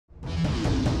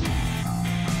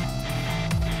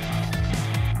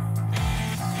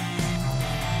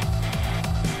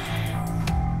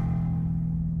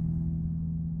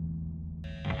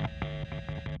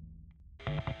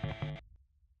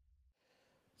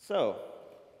So,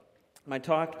 my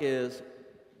talk is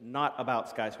not about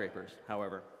skyscrapers,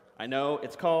 however. I know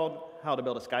it's called How to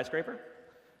Build a Skyscraper,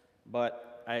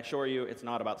 but I assure you it's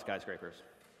not about skyscrapers.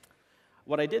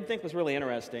 What I did think was really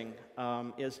interesting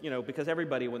is, because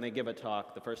everybody, when they give a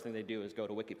talk, the first thing they do is go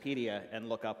to Wikipedia and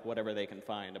look up whatever they can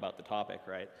find about the topic,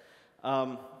 right?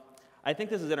 I think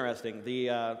this is interesting. The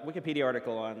Wikipedia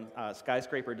article on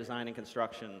skyscraper design and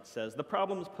construction says, the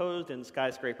problems posed in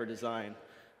skyscraper design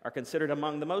are considered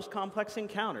among the most complex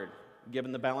encountered,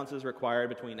 given the balances required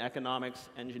between economics,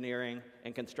 engineering,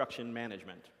 and construction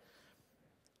management.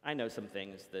 I know some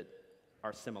things that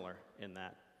are similar in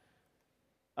that.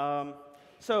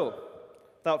 So,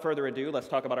 without further ado, let's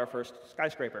talk about our first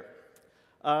skyscraper.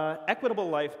 Equitable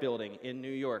Life Building in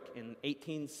New York in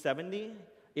 1870.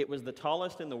 It was the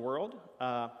tallest in the world,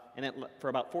 for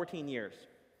about 14 years.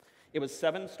 It was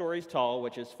 7 stories tall,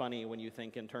 which is funny when you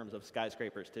think in terms of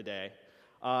skyscrapers today.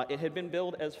 It had been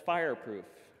billed as fireproof,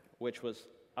 which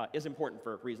is important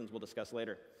for reasons we'll discuss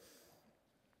later.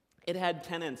 It had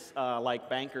tenants like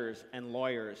bankers and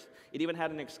lawyers. It even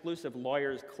had an exclusive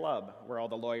lawyers' club where all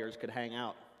the lawyers could hang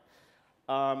out.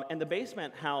 And the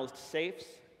basement housed safes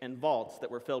and vaults that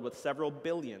were filled with several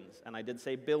billions, and I did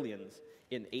say billions,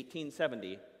 in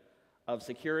 1870, of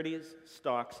securities,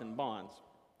 stocks, and bonds.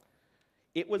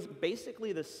 It was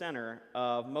basically the center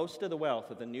of most of the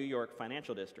wealth of the New York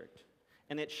financial district.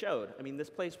 And it showed. I mean, this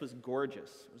place was gorgeous.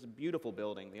 It was a beautiful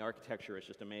building. The architecture is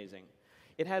just amazing.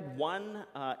 It had one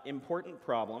important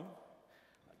problem.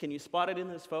 Can you spot it in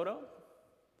this photo?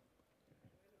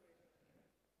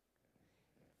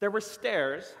 There were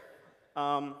stairs.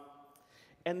 And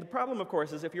the problem, of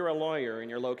course, is if you're a lawyer and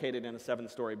you're located in a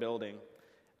 7-story building,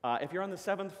 if you're on the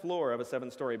 7th floor of a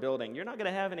 7-story building, you're not going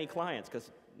to have any clients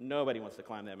because nobody wants to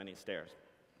climb that many stairs.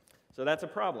 So that's a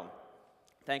problem.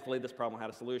 Thankfully, this problem had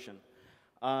a solution.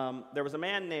 There was a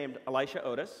man named Elisha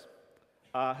Otis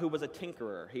who was a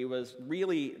tinkerer. He was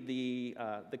really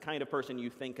the kind of person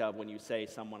you think of when you say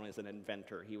someone is an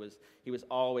inventor. He was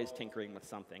always tinkering with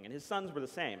something, and his sons were the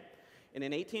same. And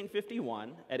in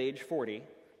 1851, at age 40,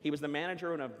 he was the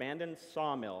manager of an abandoned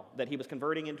sawmill that he was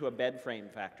converting into a bed frame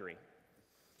factory.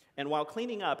 And while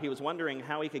cleaning up, he was wondering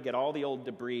how he could get all the old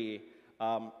debris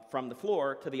from the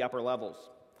floor to the upper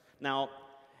levels. Now,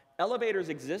 elevators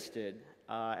existed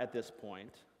at this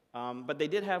point, but they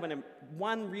did have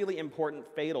one really important,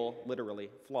 fatal, literally,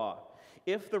 flaw.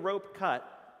 If the rope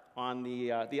cut on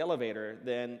the elevator,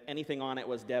 then anything on it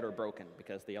was dead or broken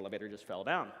because the elevator just fell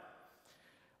down.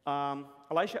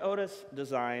 Elisha Otis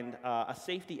designed a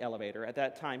safety elevator. At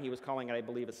that time, he was calling it, I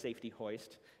believe, a safety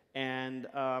hoist, and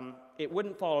it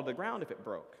wouldn't fall to the ground if it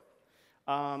broke.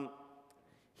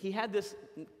 He had this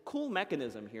cool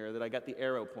mechanism here that I got the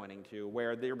arrow pointing to,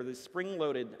 where there was this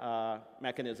spring-loaded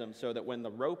mechanism so that when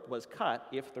the rope was cut,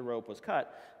 if the rope was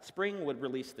cut, spring would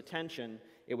release the tension.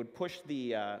 It would push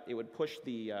these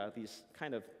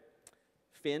kind of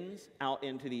fins out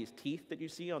into these teeth that you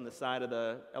see on the side of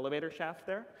the elevator shaft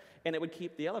there, and it would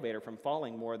keep the elevator from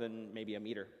falling more than maybe a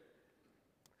meter.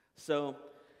 So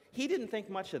he didn't think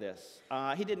much of this.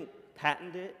 He didn't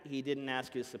patent it. He didn't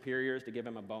ask his superiors to give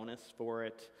him a bonus for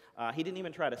it. He didn't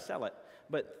even try to sell it.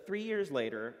 But 3 years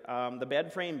later, the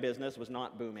bed frame business was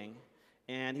not booming,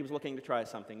 and he was looking to try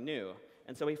something new.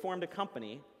 And so he formed a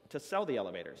company to sell the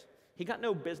elevators. He got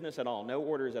no business at all, no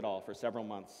orders at all for several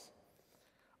months.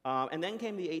 And then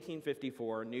came the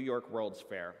 1854 New York World's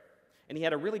Fair. And he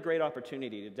had a really great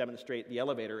opportunity to demonstrate the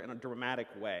elevator in a dramatic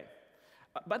way.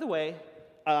 By the way,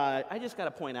 I just got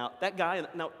to point out, that guy,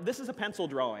 now this is a pencil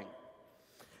drawing.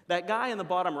 That guy in the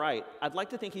bottom right, I'd like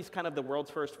to think he's kind of the world's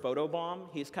first photobomb.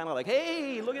 He's kind of like,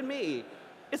 hey, look at me.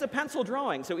 It's a pencil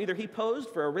drawing. So either he posed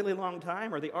for a really long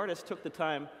time or the artist took the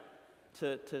time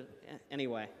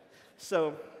anyway.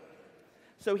 So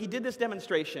he did this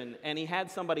demonstration, and he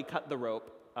had somebody cut the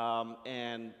rope,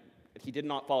 and he did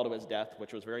not fall to his death,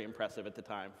 which was very impressive at the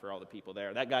time for all the people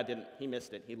there. That guy didn't. He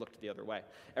missed it. He looked the other way.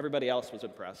 Everybody else was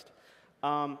impressed.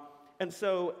 And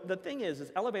so the thing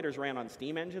is elevators ran on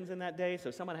steam engines in that day, so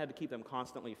someone had to keep them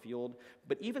constantly fueled.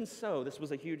 But even so, this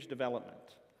was a huge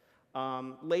development.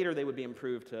 Later, they would be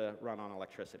improved to run on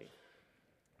electricity.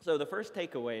 So the first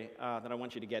takeaway that I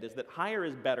want you to get is that higher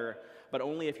is better, but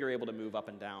only if you're able to move up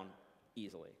and down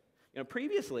easily.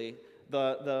 Previously,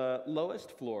 the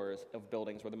lowest floors of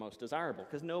buildings were the most desirable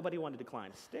because nobody wanted to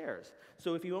climb stairs.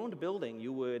 So if you owned a building,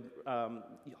 you would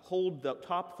hold the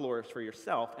top floors for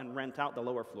yourself and rent out the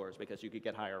lower floors because you could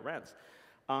get higher rents.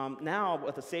 Now,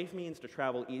 with a safe means to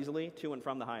travel easily to and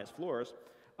from the highest floors,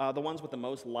 the ones with the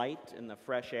most light and the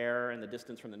fresh air and the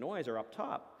distance from the noise are up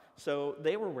top. So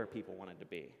they were where people wanted to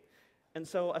be. And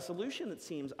so a solution that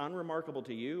seems unremarkable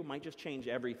to you might just change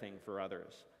everything for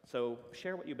others. So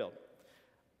share what you build.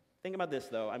 Think about this,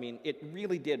 though. I mean, it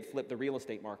really did flip the real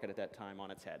estate market at that time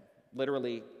on its head.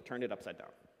 Literally turned it upside down.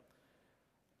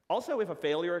 Also, if a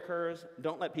failure occurs,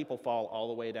 don't let people fall all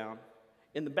the way down.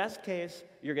 In the best case,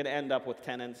 you're going to end up with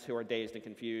tenants who are dazed and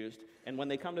confused, and when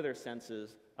they come to their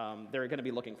senses, they're going to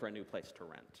be looking for a new place to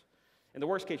rent. In the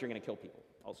worst case, you're going to kill people.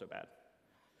 Also bad.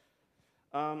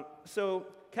 So,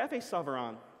 Café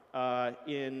Sovereign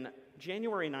in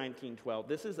January 1912,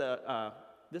 this is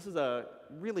a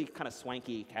really kind of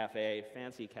swanky cafe,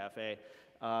 fancy cafe.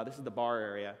 This is the bar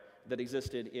area that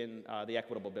existed in the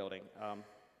Equitable Building.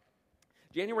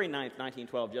 January 9th,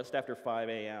 1912, just after 5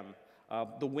 a.m.,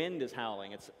 the wind is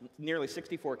howling. It's nearly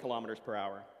 64 kilometers per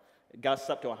hour. It gusts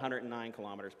up to 109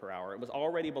 kilometers per hour. It was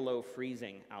already below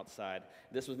freezing outside.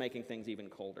 This was making things even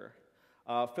colder.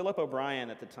 Philip O'Brien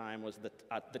at the time was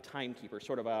the timekeeper,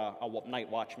 sort of a night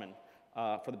watchman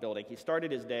for the building. He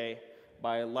started his day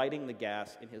by lighting the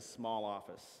gas in his small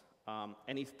office,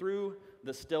 and he threw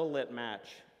the still-lit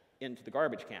match into the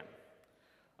garbage can.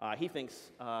 He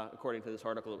thinks, according to this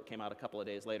article that came out a couple of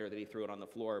days later, that he threw it on the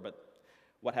floor, but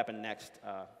what happened next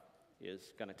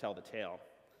is going to tell the tale.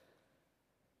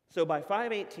 So by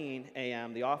 5:18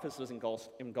 a.m., the office was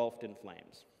engulfed in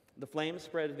flames. The flames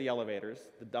spread to the elevators,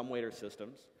 the dumbwaiter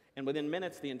systems, and within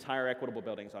minutes, the entire Equitable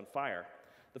Building's on fire.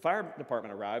 The fire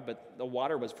department arrived, but the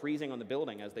water was freezing on the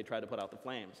building as they tried to put out the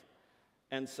flames.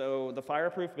 And so the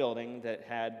fireproof building that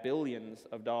had billions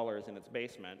of dollars in its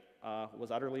basement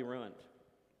was utterly ruined.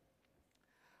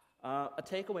 A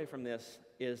takeaway from this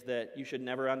is that you should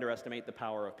never underestimate the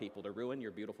power of people to ruin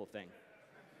your beautiful thing.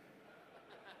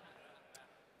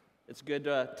 It's good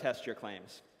to test your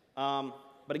claims.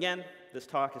 But again, this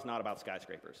talk is not about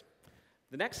skyscrapers.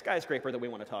 The next skyscraper that we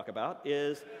want to talk about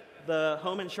is the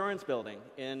Home Insurance Building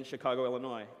in Chicago,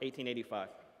 Illinois, 1885.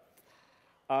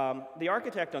 The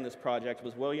architect on this project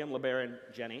was William LeBaron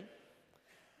Jenney,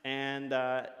 and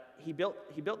he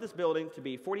built this building to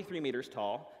be 43 meters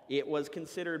tall. It was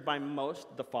considered by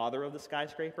most the father of the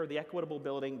skyscraper. The Equitable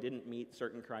Building didn't meet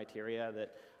certain criteria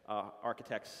that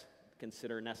architects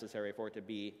consider necessary for it to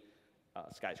be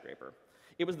a skyscraper.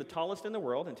 It was the tallest in the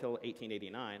world until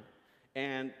 1889.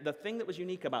 And the thing that was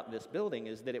unique about this building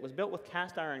is that it was built with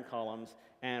cast iron columns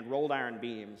and rolled iron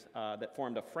beams that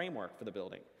formed a framework for the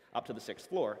building up to the 6th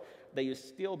floor. They used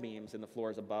steel beams in the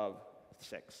floors above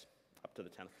 6, up to the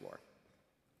 10th floor.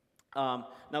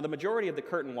 Now, the majority of the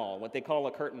curtain wall, what they call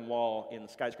a curtain wall in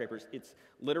skyscrapers, it's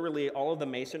literally all of the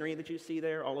masonry that you see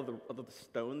there, all of the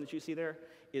stone that you see there,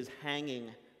 is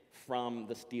hanging from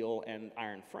the steel and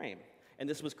iron frame. And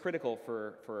this was critical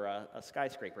for a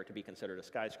skyscraper to be considered a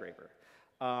skyscraper.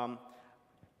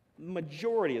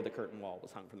 Majority of the curtain wall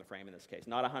was hung from the frame in this case,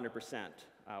 not 100%.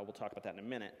 We'll talk about that in a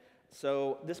minute.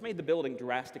 So this made the building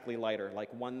drastically lighter,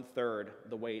 like 1/3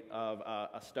 the weight of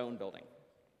a stone building.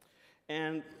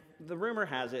 And the rumor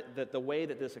has it that the way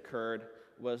that this occurred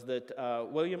was that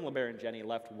William LeBaron Jenney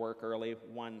left work early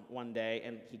one day,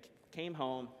 and he came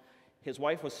home. His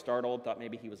wife was startled, thought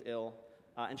maybe he was ill,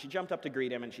 and she jumped up to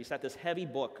greet him, and she set this heavy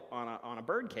book on a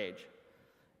bird cage.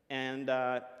 And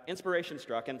inspiration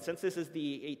struck, and since this is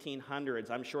the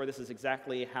 1800s, I'm sure this is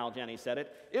exactly how Jenney said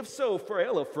it. "If so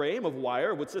frail a frame of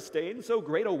wire would sustain so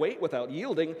great a weight without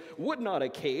yielding, would not a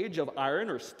cage of iron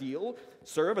or steel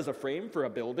serve as a frame for a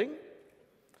building?"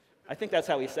 I think that's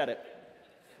how he said it,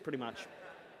 pretty much.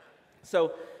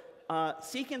 So,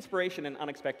 seek inspiration in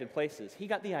unexpected places. He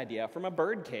got the idea from a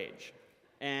bird cage,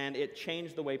 and it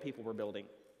changed the way people were building.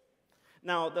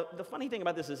 Now, the funny thing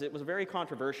about this is it was very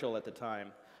controversial at the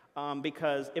time,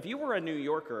 because if you were a New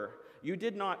Yorker, you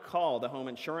did not call the Home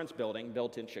Insurance Building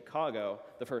built in Chicago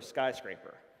the first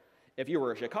skyscraper. If you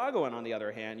were a Chicagoan, on the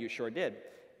other hand, you sure did.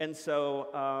 And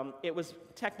so it was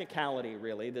technicality,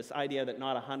 really, this idea that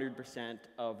not 100%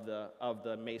 of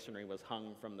the masonry was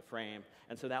hung from the frame.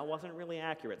 And so that wasn't really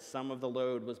accurate. Some of the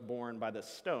load was borne by the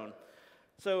stone.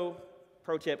 So,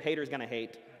 pro tip, haters gonna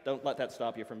hate. Don't let that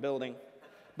stop you from building.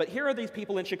 But here are these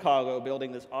people in Chicago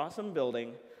building this awesome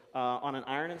building on an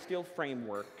iron and steel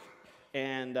framework.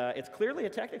 And it's clearly a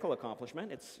technical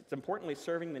accomplishment. It's importantly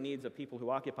serving the needs of people who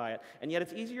occupy it. And yet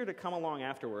it's easier to come along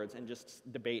afterwards and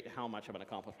just debate how much of an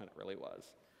accomplishment it really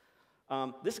was.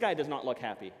 This guy does not look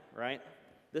happy, right?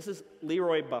 This is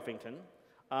Leroy Buffington.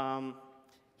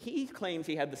 He claims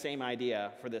he had the same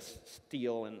idea for this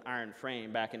steel and iron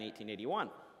frame back in 1881.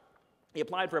 He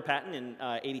applied for a patent in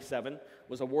 87,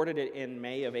 was awarded it in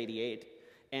May of 88,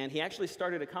 and he actually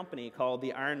started a company called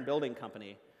the Iron Building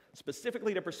Company,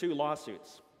 specifically to pursue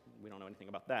lawsuits. We don't know anything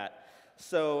about that.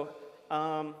 So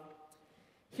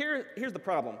here's the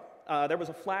problem. there was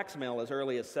a flax mill as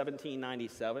early as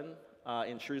 1797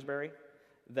 in Shrewsbury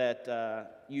that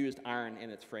used iron in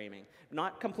its framing.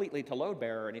 Not completely to load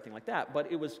bear or anything like that,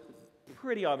 but it was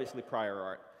pretty obviously prior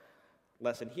art.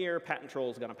 Lesson here, patent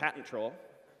troll's gonna patent troll.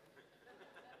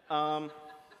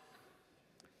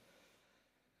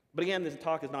 But again, this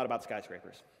talk is not about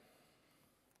skyscrapers.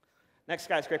 Next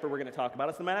skyscraper we're going to talk about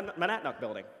is the Monadnock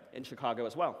Building in Chicago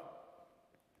as well.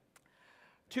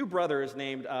 Two brothers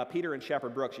named Peter and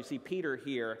Shepard Brooks. You see Peter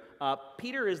here.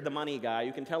 Peter is the money guy.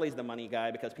 You can tell he's the money guy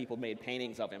because people made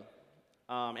paintings of him.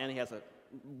 And he has a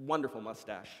wonderful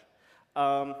mustache.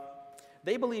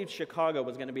 They believed Chicago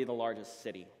was going to be the largest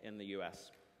city in the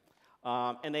U.S.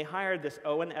 And they hired this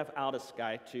Owen F. Aldis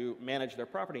guy to manage their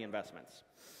property investments.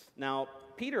 Now,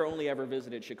 Peter only ever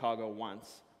visited Chicago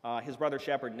once. His brother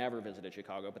Shepard never visited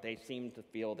Chicago, but they seemed to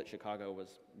feel that Chicago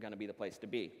was going to be the place to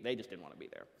be. They just didn't want to be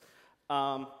there.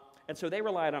 And so they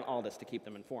relied on Aldis to keep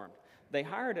them informed. They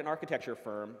hired an architecture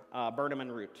firm, Burnham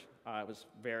and Root. It was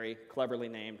very cleverly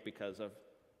named because of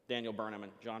Daniel Burnham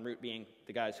and John Root being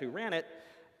the guys who ran it,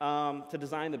 to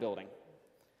design the building.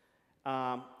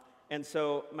 And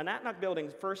so Monadnock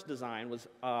Building's first design was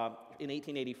in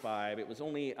 1885. It was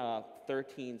only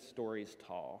 13 stories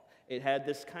tall. It had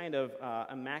this kind of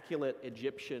immaculate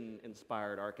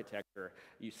Egyptian-inspired architecture.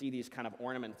 You see these kind of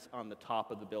ornaments on the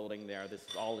top of the building there. This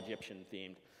is all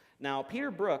Egyptian-themed. Now,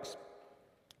 Peter Brooks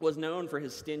was known for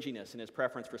his stinginess and his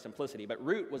preference for simplicity, but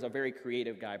Root was a very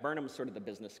creative guy. Burnham was sort of the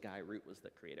business guy. Root was the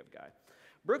creative guy.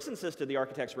 Brooks insisted the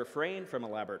architects refrain from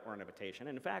elaborate ornamentation.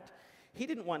 And in fact, he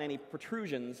didn't want any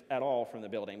protrusions at all from the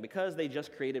building because they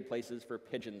just created places for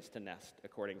pigeons to nest,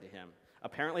 according to him.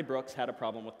 Apparently, Brooks had a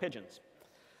problem with pigeons.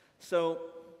 So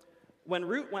when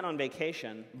Root went on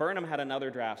vacation, Burnham had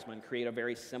another draftsman create a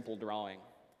very simple drawing.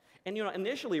 And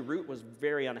initially Root was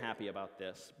very unhappy about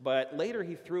this, but later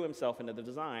he threw himself into the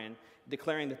design,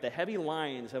 declaring that the heavy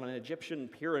lines of an Egyptian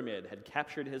pyramid had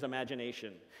captured his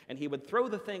imagination, and he would throw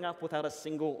the thing up without a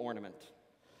single ornament.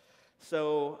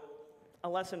 So a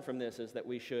lesson from this is that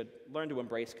we should learn to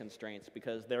embrace constraints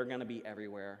because they're going to be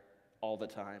everywhere all the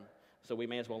time, so we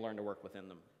may as well learn to work within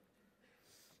them.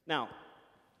 Now,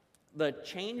 the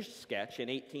changed sketch in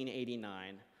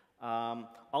 1889,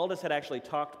 Aldis had actually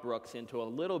talked Brooks into a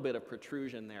little bit of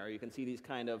protrusion there. You can see these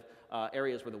kind of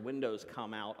areas where the windows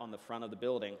come out on the front of the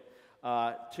building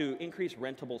to increase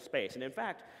rentable space. And in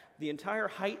fact, the entire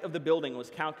height of the building was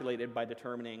calculated by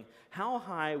determining how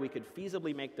high we could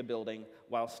feasibly make the building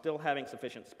while still having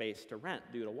sufficient space to rent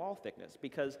due to wall thickness.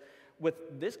 Because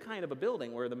with this kind of a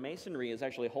building where the masonry is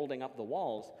actually holding up the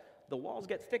walls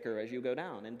get thicker as you go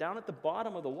down. And down at the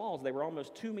bottom of the walls, they were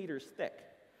almost 2 meters thick.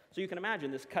 So you can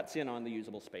imagine this cuts in on the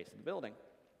usable space of the building.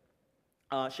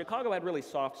 Chicago had really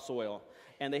soft soil,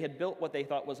 and they had built what they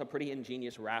thought was a pretty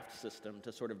ingenious raft system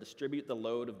to sort of distribute the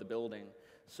load of the building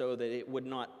so that it would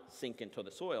not sink into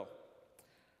the soil.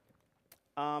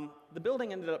 The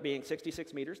building ended up being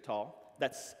 66 meters tall.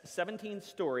 That's 17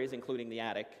 stories, including the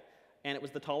attic, and it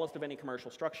was the tallest of any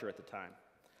commercial structure at the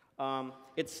time.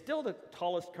 It's still the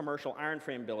tallest commercial iron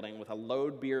frame building with a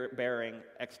load-bearing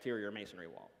exterior masonry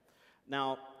wall.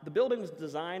 Now, the building was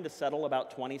designed to settle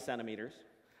about 20 centimeters,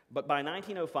 but by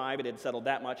 1905 it had settled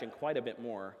that much and quite a bit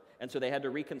more, and so they had to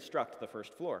reconstruct the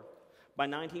first floor. By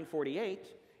 1948,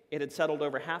 it had settled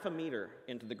over half a meter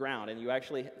into the ground, and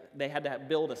they had to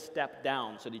build a step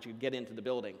down so that you could get into the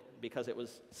building because it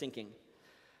was sinking.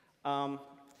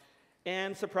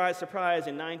 And surprise, surprise,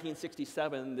 in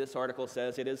 1967, this article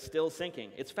says it is still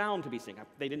sinking. It's found to be sinking.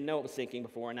 They didn't know it was sinking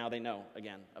before, and now they know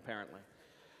again, apparently.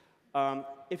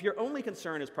 If your only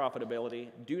concern is profitability,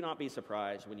 do not be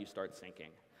surprised when you start sinking.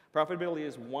 Profitability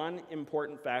is one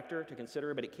important factor to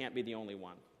consider, but it can't be the only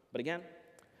one. But again,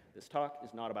 this talk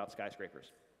is not about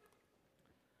skyscrapers.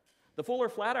 The Fuller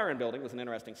Flatiron Building was an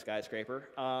interesting skyscraper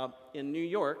in New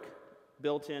York,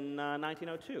 built in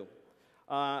 1902.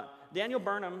 Daniel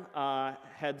Burnham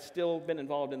had still been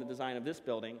involved in the design of this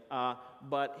building,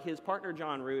 but his partner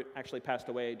John Root actually passed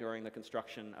away during the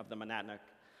construction of the Monadnock.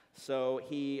 So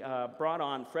he brought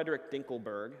on Frederick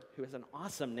Dinkelberg, who has an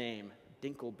awesome name,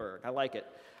 Dinkelberg, I like it,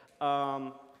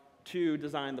 to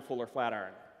design the Fuller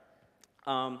Flatiron.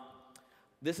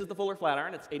 This is the Fuller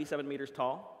Flatiron. It's 87 meters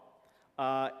tall.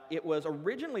 It was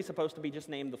originally supposed to be just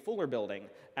named the Fuller Building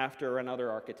after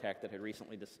another architect that had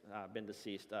recently been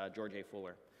deceased, George A.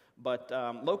 Fuller. But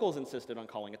locals insisted on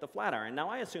calling it the Flatiron. Now,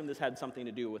 I assume this had something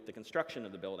to do with the construction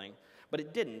of the building, but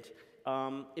it didn't.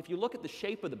 If you look at the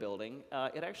shape of the building,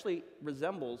 it actually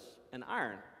resembles an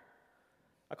iron,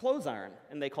 a clothes iron,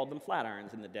 and they called them flat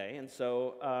irons in the day, and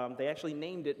so they actually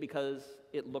named it because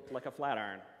it looked like a flat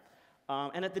iron.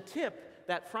 And at the tip,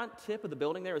 that front tip of the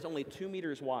building there is only 2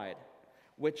 meters wide,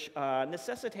 which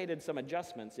necessitated some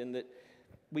adjustments in that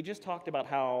we just talked about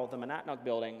how the Monadnock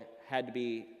building had to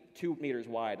be 2 meters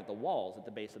wide at the walls at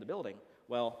the base of the building.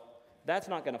 Well, that's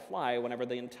not going to fly whenever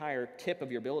the entire tip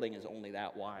of your building is only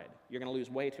that wide. You're going to lose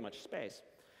way too much space.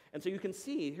 And so you can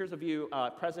see, here's a view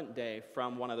present day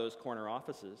from one of those corner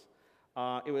offices.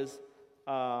 It was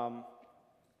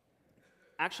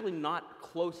actually not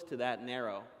close to that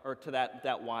narrow, or to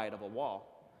that wide of a wall.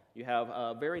 You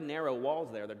have very narrow walls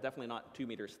there. They're definitely not 2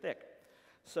 meters thick.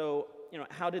 So,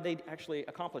 how did they actually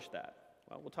accomplish that?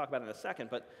 Well, we'll talk about it in a second,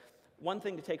 but one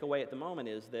thing to take away at the moment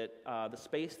is that the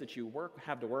space that you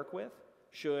have to work with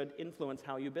should influence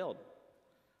how you build.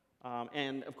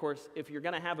 And of course, if you're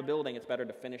going to have a building, it's better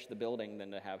to finish the building than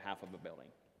to have half of a building.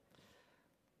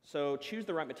 So choose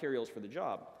the right materials for the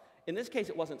job. In this case,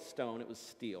 it wasn't stone, it was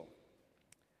steel.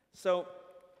 So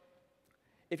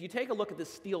if you take a look at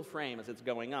this steel frame as it's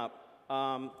going up,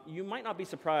 you might not be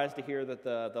surprised to hear that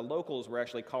the locals were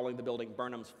actually calling the building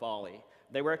Burnham's Folly.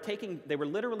 They were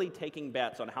literally taking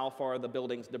bets on how far the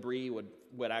building's debris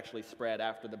would actually spread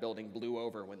after the building blew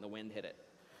over when the wind hit it.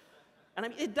 And I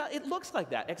mean, it looks like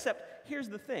that, except here's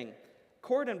the thing.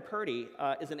 Corden Purdy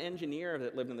is an engineer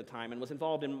that lived in the time and was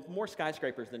involved in more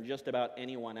skyscrapers than just about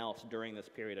anyone else during this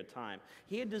period of time.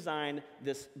 He had designed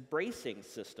this bracing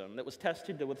system that was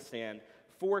tested to withstand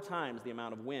 4 times the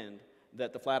amount of wind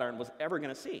that the Flatiron was ever going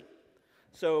to see.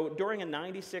 So during a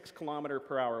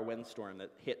 96-kilometer-per-hour windstorm that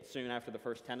hit soon after the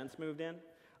first tenants moved in,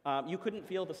 you couldn't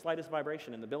feel the slightest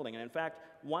vibration in the building. And in fact,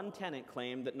 one tenant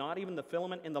claimed that not even the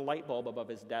filament in the light bulb above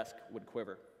his desk would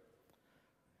quiver.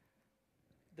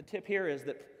 The tip here is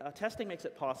that testing makes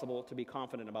it possible to be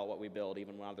confident about what we build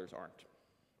even when others aren't.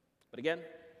 But again,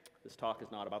 this talk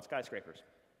is not about skyscrapers.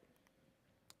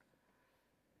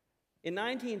 In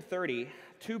 1930,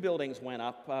 2 buildings went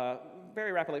up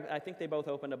very rapidly. I think they both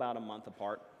opened about a month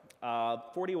apart,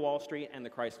 40 Wall Street and the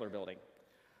Chrysler Building.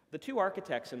 The 2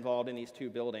 architects involved in these 2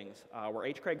 buildings were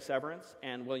H. Craig Severance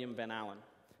and William Van Allen.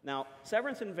 Now,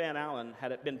 Severance and Van Allen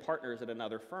had been partners at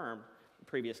another firm the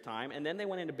previous time, and then they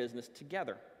went into business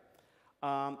together.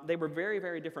 They were very,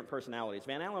 very different personalities.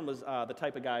 Van Allen was the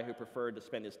type of guy who preferred to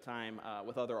spend his time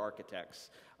with other architects,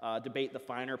 debate the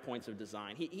finer points of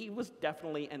design. He was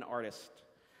definitely an artist.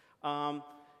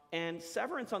 And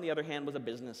Severance, on the other hand, was a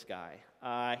business guy.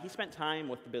 He spent time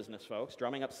with the business folks,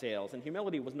 drumming up sales, and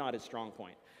humility was not his strong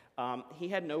point. He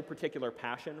had no particular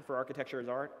passion for architecture as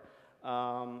art,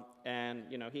 and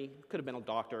he could have been a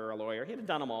doctor or a lawyer. He had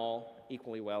done them all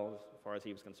equally well as far as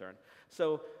he was concerned.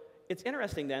 So it's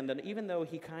interesting then that even though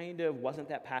he kind of wasn't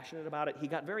that passionate about it, he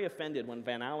got very offended when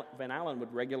Van Allen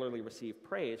would regularly receive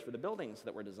praise for the buildings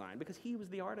that were designed because he was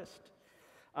the artist.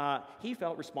 He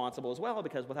felt responsible as well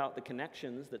because without the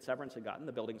connections that Severance had gotten,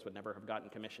 the buildings would never have gotten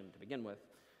commissioned to begin with.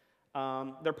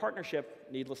 Their partnership,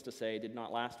 needless to say, did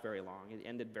not last very long. It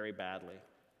ended very badly.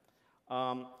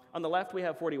 On the left, we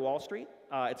have 40 Wall Street.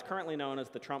 It's currently known as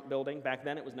the Trump Building. Back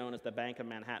then, it was known as the Bank of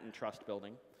Manhattan Trust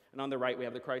Building. And on the right, we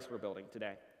have the Chrysler Building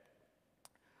today.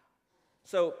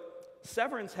 So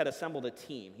Severance had assembled a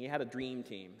team. He had a dream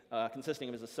team consisting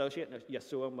of his associate,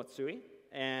 Yasuo Matsui,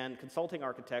 and consulting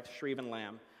architect Shreve and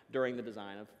Lamb during the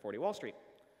design of 40 Wall Street.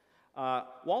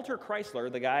 Walter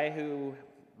Chrysler, the guy who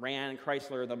ran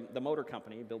Chrysler, the motor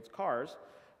company, builds cars,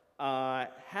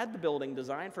 had the building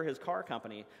designed for his car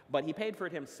company, but he paid for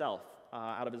it himself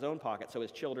out of his own pocket so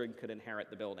his children could inherit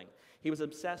the building. He was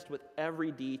obsessed with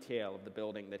every detail of the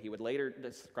building that he would later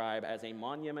describe as a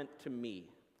monument to me.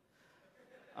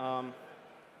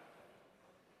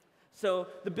 So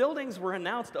the buildings were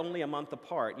announced only a month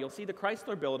apart. You'll see the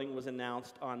Chrysler Building was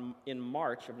announced in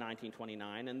March of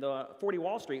 1929, and the 40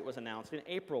 Wall Street was announced in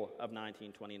April of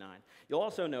 1929. You'll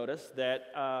also notice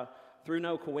that through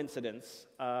no coincidence,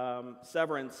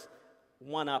 Severance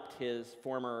one-upped his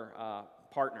former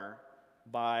partner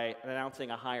by announcing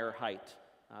a higher height,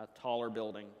 taller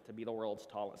building to be the world's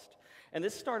tallest. And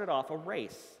this started off a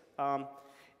race.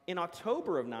 In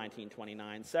October of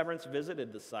 1929, Severance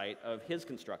visited the site of his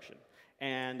construction,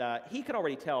 and he could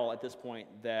already tell at this point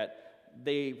that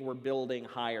they were building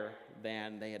higher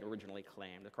than they had originally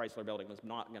claimed. The Chrysler Building was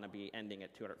not going to be ending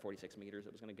at 246 meters.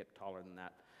 It was going to get taller than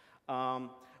that.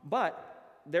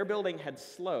 But their building had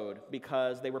slowed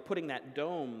because they were putting that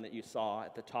dome that you saw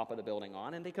at the top of the building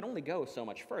on, and they could only go so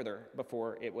much further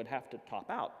before it would have to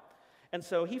top out. And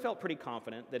so he felt pretty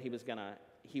confident that he was going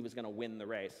to win the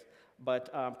race.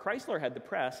 But Chrysler had the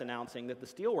press announcing that the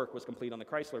steelwork was complete on the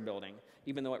Chrysler Building,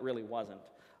 even though it really wasn't,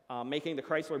 making the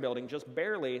Chrysler Building just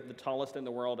barely the tallest in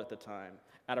the world at the time,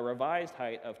 at a revised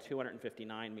height of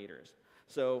 259 meters.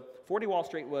 So 40 Wall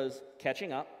Street was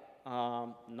catching up,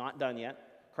 not done yet.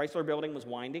 Chrysler Building was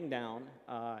winding down,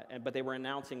 but they were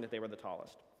announcing that they were the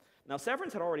tallest. Now,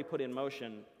 Severance had already put in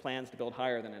motion plans to build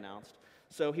higher than announced,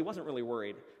 so he wasn't really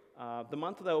worried. The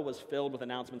month, though, was filled with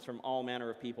announcements from all manner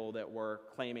of people that were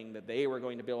claiming that they were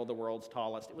going to build the world's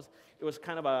tallest. It was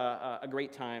kind of a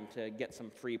great time to get some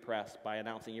free press by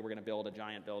announcing you were going to build a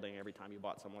giant building every time you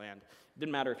bought some land. It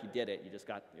didn't matter if you did it, you just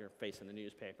got your face in the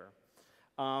newspaper.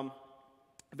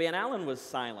 Van Allen was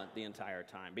silent the entire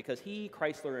time because he,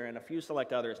 Chrysler, and a few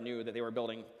select others knew that they were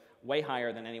building way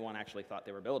higher than anyone actually thought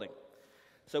they were building.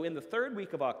 So in the third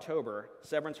week of October,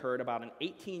 Severance heard about an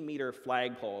 18-meter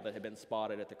flagpole that had been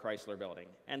spotted at the Chrysler Building.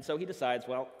 And so he decides,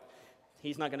 well,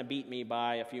 he's not going to beat me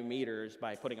by a few meters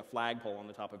by putting a flagpole on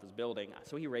the top of his building.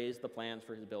 So he raised the plans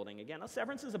for his building again. Now,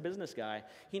 Severance is a business guy.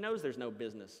 He knows there's no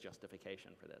business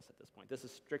justification for this at this point. This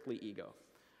is strictly ego.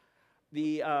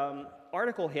 The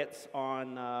article hits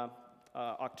on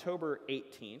October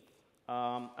 18th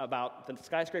about the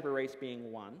skyscraper race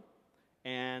being won,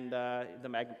 and the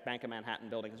Bank of Manhattan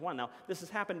building is won. Now, this has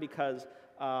happened because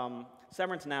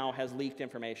Severance now has leaked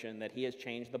information that he has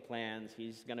changed the plans.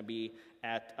 He's going to be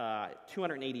at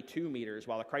 282 meters,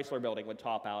 while the Chrysler Building would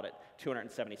top out at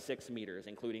 276 meters,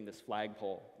 including this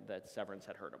flagpole that Severance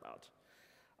had heard about.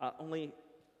 Only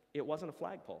it wasn't a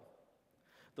flagpole.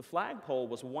 The flagpole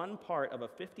was one part of a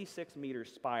 56-meter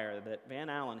spire that Van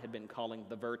Allen had been calling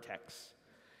the Vertex.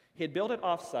 He had built it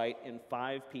off-site in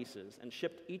 5 pieces and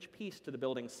shipped each piece to the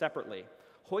building separately,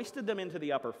 hoisted them into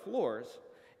the upper floors,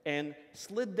 and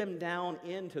slid them down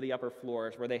into the upper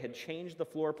floors where they had changed the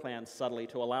floor plans subtly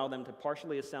to allow them to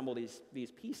partially assemble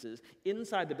these pieces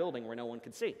inside the building where no one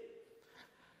could see.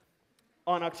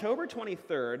 On October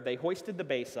 23rd, they hoisted the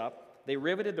base up. They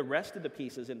riveted the rest of the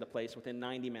pieces into place within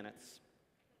 90 minutes.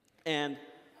 And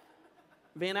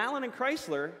Van Allen and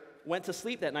Chrysler went to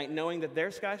sleep that night knowing that their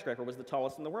skyscraper was the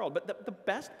tallest in the world. But the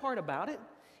best part about it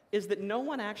is that no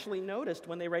one actually noticed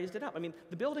when they raised it up. I mean,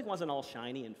 the building wasn't all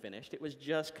shiny and finished. It was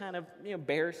just kind of,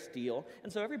 bare steel.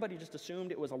 And so everybody just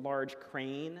assumed it was a large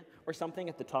crane or something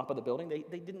at the top of the building.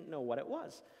 They didn't know what it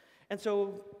was. And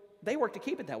so they worked to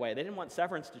keep it that way. They didn't want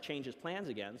Severance to change his plans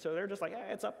again. So they're just like,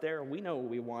 it's up there. We know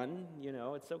we won.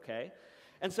 It's okay.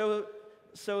 And so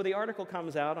the article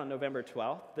comes out on November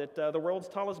 12th that the world's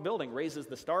tallest building raises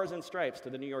the stars and stripes to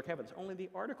the New York heavens. Only the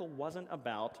article wasn't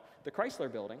about the Chrysler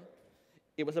Building.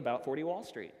 It was about 40 Wall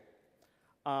Street.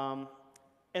 And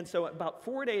so about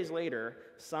 4 days later,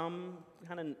 some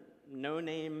kind of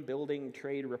no-name building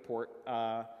trade report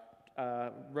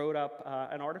wrote up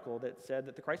an article that said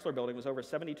that the Chrysler Building was over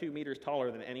 72 meters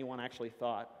taller than anyone actually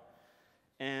thought.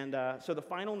 And so the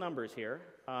final numbers here,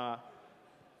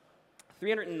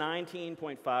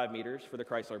 319.5 meters for the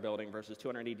Chrysler Building versus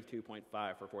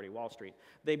 282.5 for 40 Wall Street.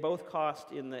 They both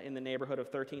cost in the neighborhood of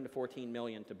 13 to 14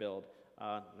 million to build.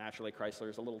 Naturally,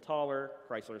 Chrysler's a little taller,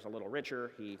 Chrysler's a little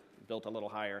richer, he built a little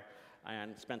higher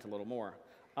and spent a little more.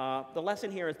 The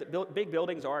lesson here is that big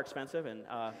buildings are expensive and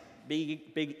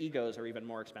big egos are even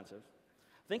more expensive.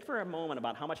 Think for a moment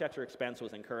about how much extra expense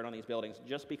was incurred on these buildings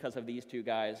just because of these two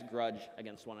guys' grudge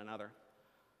against one another.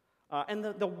 And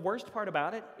the worst part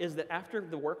about it is that after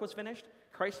the work was finished,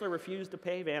 Chrysler refused to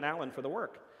pay Van Allen for the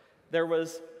work. There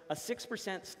was a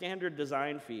 6% standard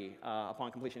design fee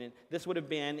upon completion. And this would have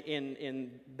been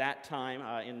in that time,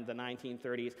 in the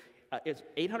 1930s, it's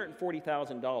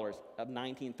 $840,000 of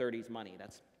 1930s money.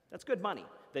 That's good money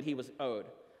that he was owed.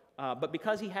 But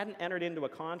because he hadn't entered into a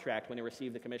contract when he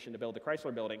received the commission to build the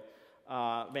Chrysler Building,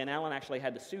 Van Allen actually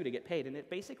had to sue to get paid, and it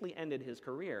basically ended his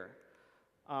career.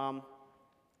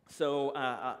 So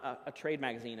a trade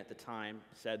magazine at the time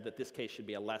said that this case should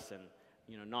be a lesson,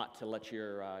 not to let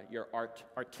your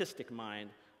artistic mind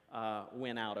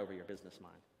win out over your business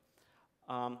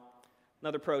mind.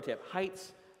 Another pro tip,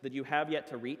 heights that you have yet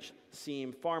to reach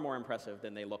seem far more impressive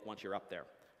than they look once you're up there.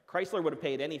 Chrysler would have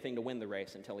paid anything to win the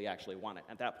race until he actually won it.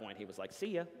 At that point, he was like,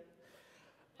 see ya.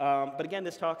 But again,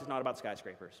 this talk is not about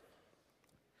skyscrapers.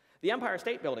 The Empire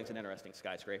State Building's an interesting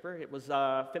skyscraper. It was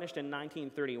finished in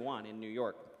 1931 in New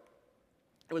York.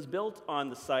 It was built on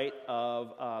the site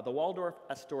of the Waldorf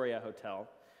Astoria Hotel,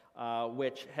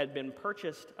 which had been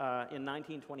purchased in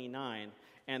 1929,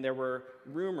 and there were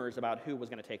rumors about who was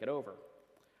going to take it over.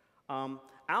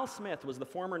 Al Smith was the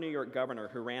former New York governor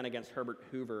who ran against Herbert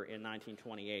Hoover in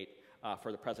 1928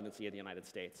 for the presidency of the United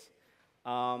States.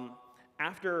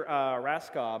 After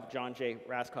John J.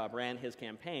 Raskob ran his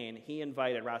campaign, he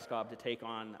invited Raskob to take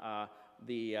on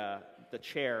the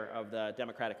chair of the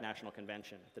Democratic National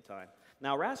Convention at the time.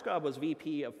 Now, Raskob was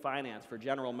VP of Finance for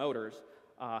General Motors,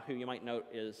 who you might note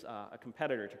is a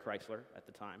competitor to Chrysler at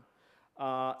the time.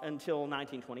 until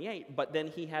 1928, but then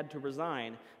he had to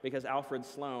resign because Alfred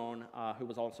Sloan, who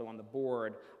was also on the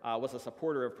board, was a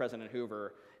supporter of President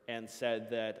Hoover and said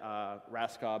that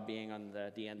Raskob being on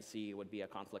the DNC would be a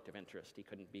conflict of interest. He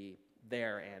couldn't be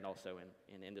there and also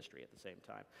in industry at the same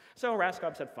time. So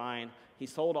Raskob said fine. He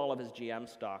sold all of his GM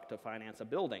stock to finance a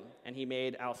building, and he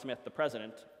made Al Smith the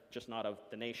president, just not of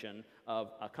the nation,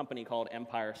 of a company called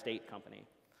Empire State Company.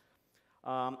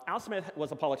 Al Smith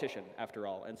was a politician, after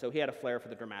all, and so he had a flair for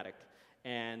the dramatic.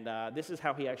 And this is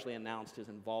how he actually announced his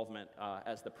involvement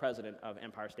as the president of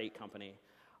Empire State Company,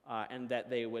 and that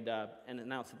they would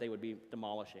announced that they would be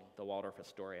demolishing the Waldorf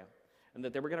Astoria, and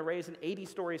that they were going to raise an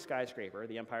 80-story skyscraper,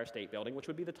 the Empire State Building, which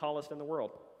would be the tallest in the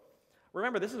world.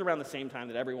 Remember, this is around the same time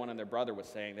that everyone and their brother was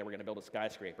saying they were going to build a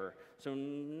skyscraper, so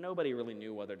nobody really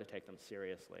knew whether to take them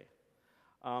seriously.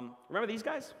 Remember these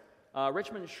guys?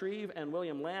 Richmond Shreve and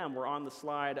William Lamb were on the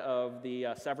slide of the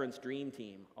Severance Dream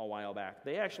Team a while back.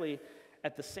 They actually,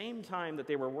 at the same time that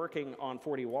they were working on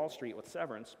 40 Wall Street with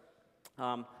Severance,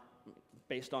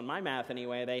 based on my math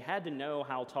anyway, they had to know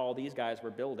how tall these guys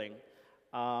were building.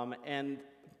 And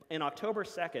in October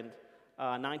 2nd,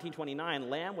 1929,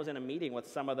 Lamb was in a meeting with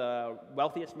some of the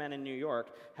wealthiest men in New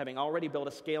York, having already built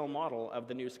a scale model of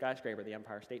the new skyscraper, the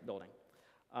Empire State Building.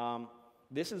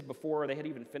 This is before they had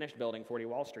even finished building 40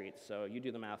 Wall Street, so you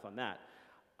do the math on that.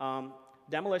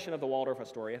 Demolition of the Waldorf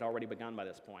Astoria had already begun by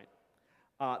this point.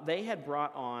 They had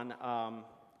brought on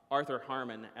Arthur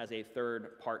Harmon as a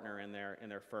third partner in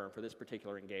their firm for this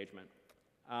particular engagement.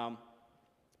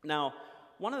 Now,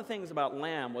 one of the things about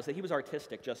Lamb was that he was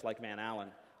artistic, just like Van Allen,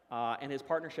 and his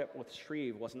partnership with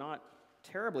Shreve was not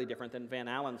terribly different than Van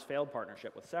Allen's failed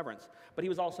partnership with Severance, but he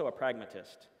was also a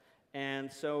pragmatist.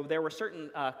 And so there were certain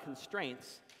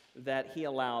constraints that he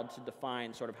allowed to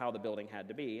define sort of how the building had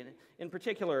to be. And in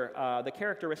particular, the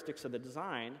characteristics of the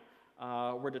design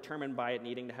were determined by it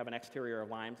needing to have an exterior of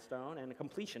limestone and a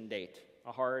completion date,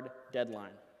 a hard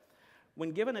deadline.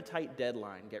 When given a tight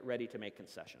deadline, get ready to make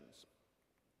concessions.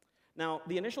 Now,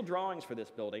 the initial drawings for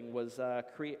this building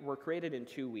were created in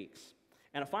 2 weeks,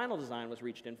 and a final design was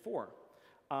reached in 4.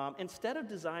 Instead of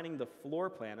designing the floor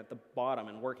plan at the bottom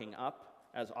and working up,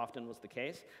 as often was the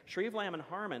case, Shreve, Lamb, and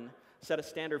Harmon set a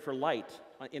standard for light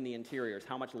in the interiors,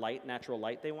 how much light, natural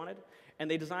light they wanted, and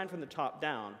they designed from the top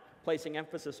down, placing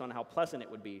emphasis on how pleasant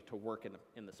it would be to work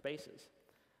in the spaces.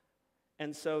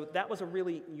 And so that was a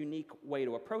really unique way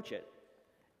to approach it.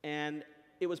 And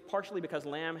it was partially because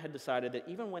Lamb had decided that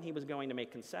even when he was going to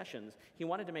make concessions, he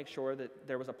wanted to make sure that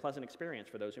there was a pleasant experience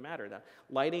for those who mattered.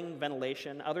 Lighting,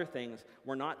 ventilation, other things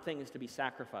were not things to be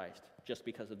sacrificed just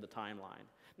because of the timeline.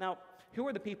 Now, who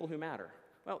are the people who matter?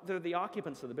 Well, they're the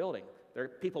occupants of the building. They're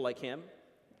people like him,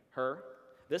 her,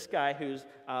 this guy who's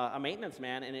a maintenance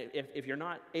man, and if you're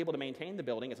not able to maintain the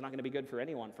building, it's not going to be good for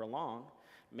anyone for long.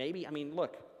 Maybe, I mean,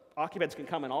 look, occupants can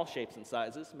come in all shapes and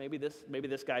sizes, maybe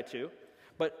this guy too,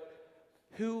 but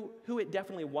who it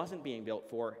definitely wasn't being built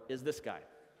for is this guy.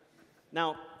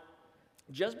 Now,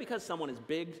 just because someone is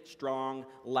big, strong,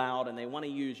 loud, and they want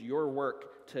to use your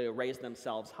work to raise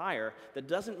themselves higher, that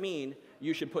doesn't mean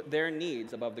you should put their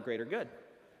needs above the greater good.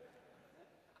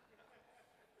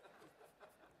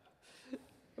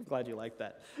 I'm glad you like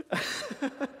that.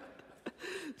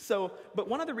 But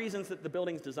one of the reasons that the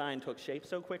building's design took shape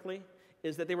so quickly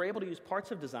is that they were able to use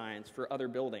parts of designs for other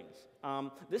buildings.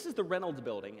 This is the Reynolds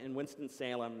Building in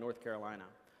Winston-Salem, North Carolina.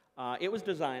 It was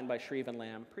designed by Shreve and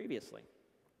Lamb previously.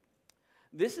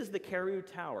 This is the Carew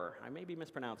Tower, I may be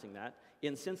mispronouncing that,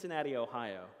 in Cincinnati,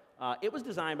 Ohio. It was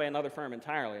designed by another firm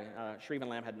entirely. Shreve and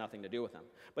Lamb had nothing to do with them.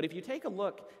 But if you take a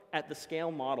look at the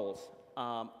scale models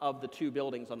of the two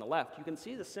buildings on the left, you can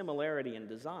see the similarity in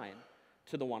design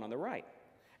to the one on the right.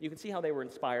 You can see how they were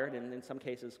inspired and in some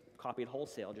cases copied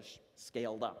wholesale, just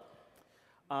scaled up.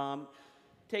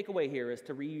 Takeaway here is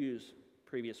to reuse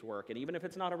previous work, and even if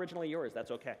it's not originally yours,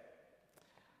 that's okay.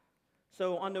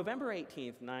 So on November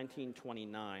 18th,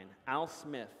 1929, Al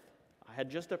Smith had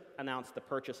just announced the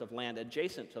purchase of land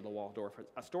adjacent to the Waldorf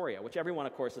Astoria, which everyone,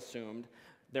 of course, assumed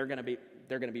they're going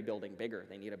to be building bigger.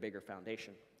 They need a bigger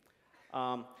foundation.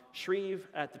 Shreve,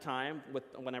 at the time,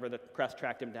 whenever the press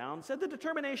tracked him down, said the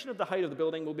determination of the height of the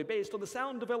building will be based on the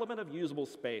sound development of usable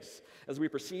space. As we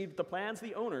proceed with the plans,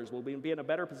 the owners will be in a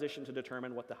better position to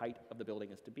determine what the height of the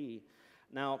building is to be.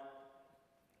 Now,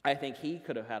 I think he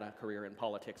could have had a career in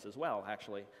politics as well,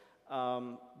 actually.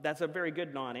 That's a very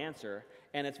good non-answer,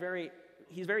 and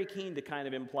he's very keen to kind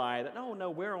of imply that, no,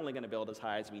 we're only going to build as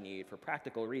high as we need for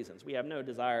practical reasons. We have no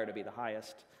desire to be the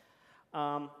highest.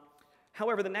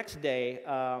 However, the next day,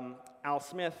 Al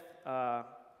Smith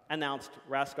announced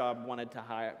Raskob wanted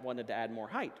to add more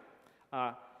height.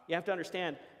 you have to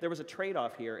understand there was a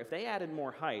trade-off here. If they added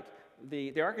more height,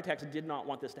 the architects did not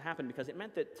want this to happen because it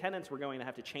meant that tenants were going to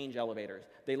have to change elevators.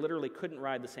 They literally couldn't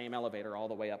ride the same elevator all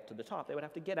the way up to the top. They would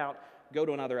have to get out, go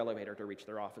to another elevator to reach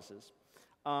their offices.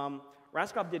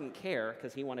 Raskob didn't care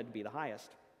because he wanted to be the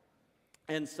highest.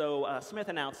 And so Smith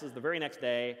announces the very next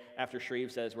day, after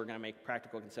Shreve says we're going to make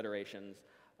practical considerations,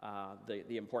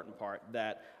 the important part,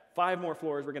 that 5 more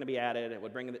floors were going to be added. It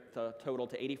would bring the total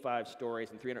to 85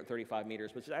 stories and 335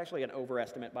 meters, which is actually an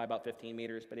overestimate by about 15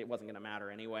 meters, but it wasn't going to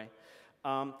matter anyway.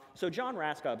 So John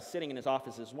Raskob, sitting in his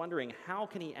office, is wondering how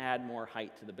can he add more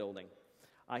height to the building.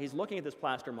 He's looking at this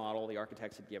plaster model the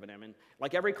architects had given him, and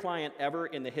like every client ever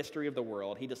in the history of the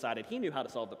world, he decided he knew how to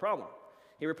solve the problem.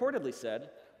 He reportedly said,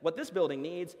 "What this building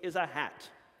needs is a hat."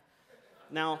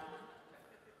 Now,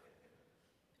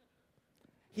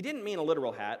 he didn't mean a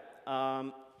literal hat.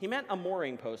 He meant a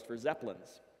mooring post for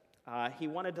Zeppelins. He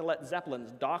wanted to let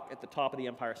Zeppelins dock at the top of the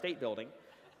Empire State Building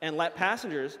and let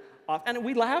passengers off. And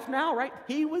we laugh now, right?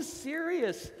 He was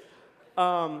serious.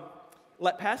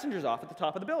 Let passengers off at the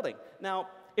top of the building. Now,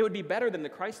 it would be better than the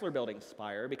Chrysler Building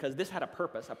spire because this had a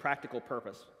purpose, a practical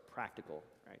purpose. Practical,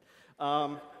 right?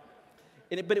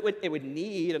 But it would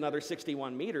need another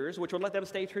 61 meters, which would let them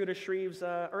stay true to Shreve's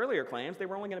earlier claims. They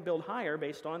were only going to build higher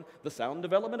based on the sound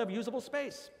development of usable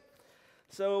space.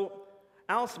 So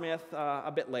Al Smith,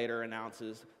 a bit later,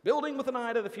 announces, "Building with an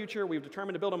eye to the future, we've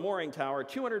determined to build a mooring tower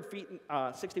 200 feet,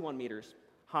 61 meters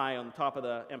high on the top of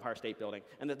the Empire State Building,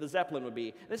 and that the Zeppelin would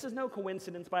be." This is no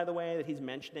coincidence, by the way, that he's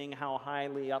mentioning how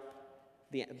highly up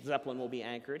the Zeppelin will be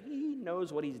anchored. He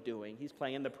knows what he's doing. He's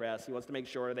playing the press. He wants to make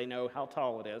sure they know how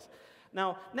tall it is.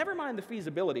 Now, never mind the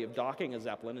feasibility of docking a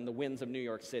Zeppelin in the winds of New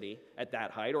York City at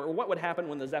that height, or what would happen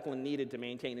when the Zeppelin needed to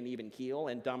maintain an even keel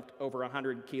and dumped over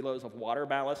 100 kilos of water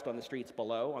ballast on the streets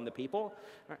below, on the people.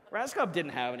 Raskob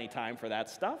didn't have any time for that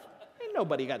stuff. Ain't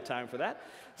nobody got time for that.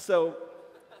 So,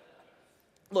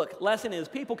 look, lesson is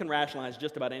people can rationalize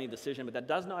just about any decision, but that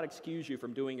does not excuse you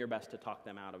from doing your best to talk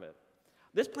them out of it.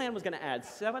 This plan was going to add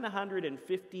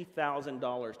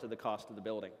 $750,000 to the cost of the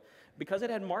building. Because it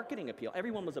had marketing appeal,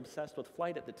 everyone was obsessed with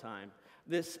flight at the time.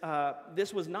 This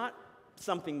was not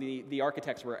something the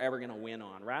architects were ever going to win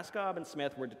on. Raskob and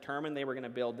Smith were determined they were going to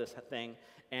build this thing,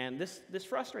 and this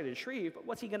frustrated Shreve, but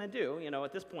what's he going to do? You know,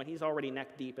 at this point, he's already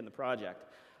neck deep in the project.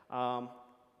 Now,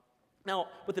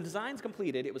 with the designs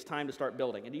completed, it was time to start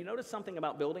building. And do you notice something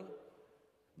about building?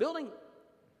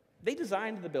 They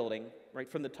designed the building right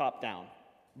from the top down.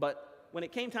 But when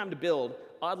it came time to build,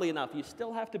 oddly enough, you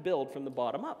still have to build from the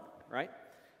bottom up, right?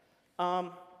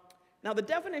 Now, the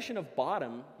definition of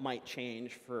bottom might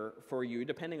change for you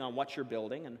depending on what you're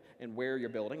building and where you're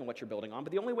building and what you're building on.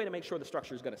 But the only way to make sure the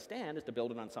structure is going to stand is to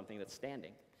build it on something that's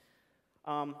standing.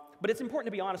 But it's important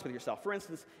to be honest with yourself. For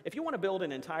instance, if you want to build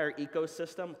an entire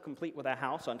ecosystem complete with a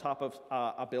house on top of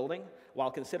a building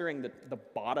while considering the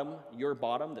bottom, your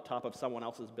bottom, the top of someone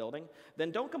else's building,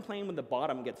 then don't complain when the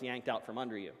bottom gets yanked out from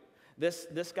under you.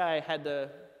 This guy had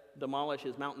to demolish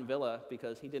his mountain villa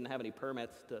because he didn't have any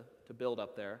permits to build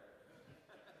up there.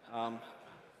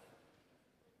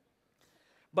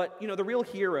 But, you know, the real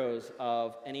heroes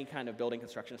of any kind of building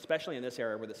construction, especially in this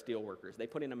area, were the steel workers. They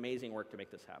put in amazing work to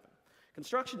make this happen.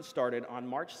 Construction started on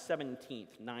March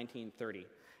 17th, 1930,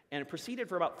 and it proceeded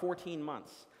for about 14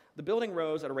 months. The building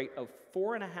rose at a rate of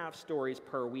 4.5 stories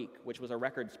per week, which was a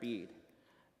record speed.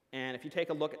 And if you take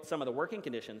a look at some of the working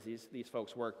conditions these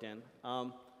folks worked in,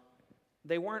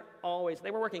 they were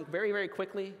working very, very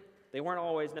quickly. They weren't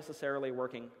always necessarily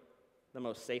working the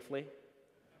most safely.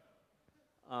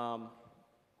 And,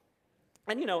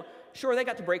 you know, sure, they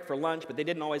got to break for lunch, but they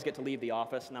didn't always get to leave the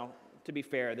office. Now, to be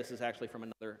fair, this is actually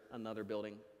from another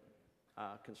building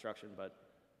construction, but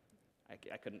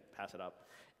I couldn't pass it up.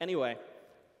 Anyway,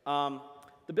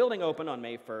 the building opened on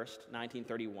May 1st,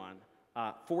 1931,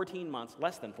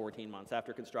 less than 14 months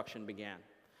after construction began.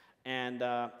 And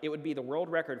it would be the world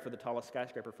record for the tallest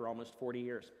skyscraper for almost 40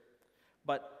 years.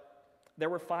 But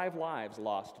there were 5 lives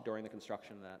lost during the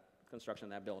construction of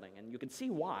that building, and you can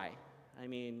see why. I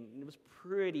mean, it was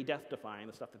pretty death-defying,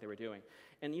 the stuff that they were doing.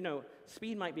 And, you know,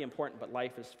 speed might be important, but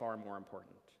life is far more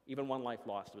important. Even one life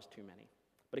lost was too many.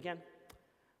 But again,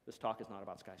 this talk is not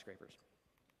about skyscrapers.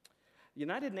 The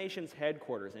United Nations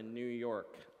headquarters in New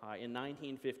York in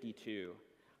 1952,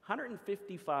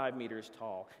 155 meters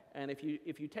tall. And if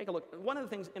you take a look, one of the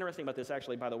things interesting about this,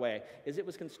 actually, by the way, is it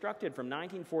was constructed from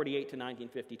 1948 to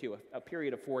 1952, a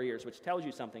period of 4 years, which tells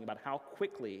you something about how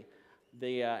quickly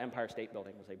the Empire State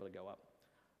Building was able to go up.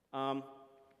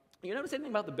 You notice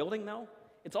anything about the building, though?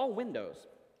 It's all windows.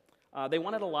 They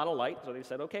wanted a lot of light, so they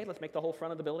said, okay, let's make the whole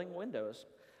front of the building windows.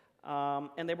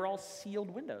 And they were all sealed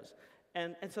windows.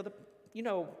 And so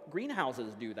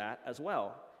greenhouses do that as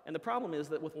well. And the problem is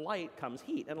that with light comes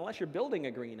heat. And unless you're building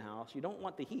a greenhouse, you don't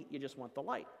want the heat, you just want the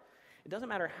light. It doesn't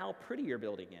matter how pretty your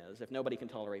building is if nobody can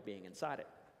tolerate being inside it.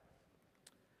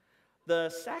 The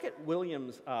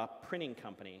Sackett-Williams printing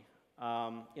company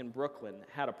in Brooklyn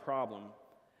had a problem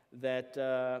that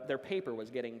their paper was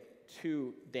getting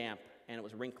too damp and it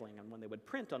was wrinkling. And when they would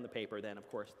print on the paper, then, of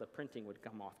course, the printing would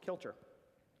come off kilter.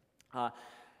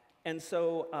 And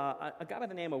so a guy by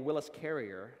the name of Willis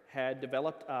Carrier had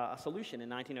developed a solution in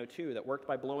 1902 that worked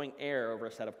by blowing air over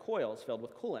a set of coils filled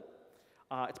with coolant.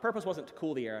 Its purpose wasn't to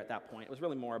cool the air at that point. It was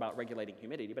really more about regulating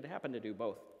humidity, but it happened to do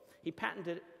both. He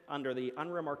patented it under the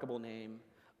unremarkable name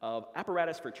of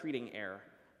apparatus for treating air,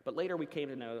 but later we came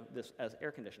to know this as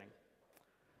air conditioning.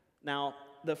 Now,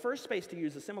 the first space to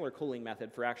use a similar cooling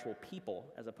method for actual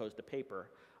people as opposed to paper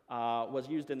was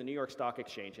used in the New York Stock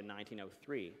Exchange in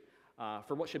 1903.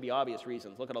 For what should be obvious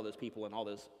reasons. Look at all those people in all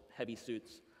those heavy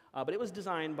suits. But it was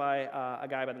designed by a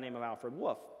guy by the name of Alfred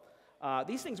Wolff.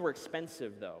 These things were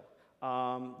expensive, though.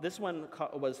 This one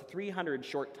was 300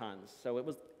 short tons, so it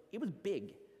was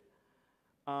big.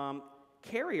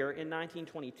 Carrier, in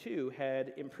 1922,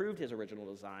 had improved his original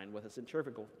design with a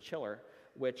centrifugal chiller,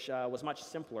 which was much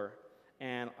simpler.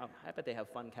 And I bet they have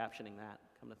fun captioning that,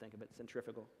 come to think of it,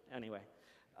 centrifugal. Anyway.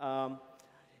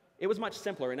 It was much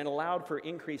simpler, and it allowed for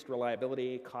increased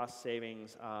reliability, cost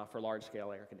savings for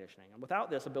large-scale air conditioning. And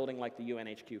without this, a building like the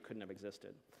UNHQ couldn't have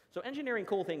existed. So engineering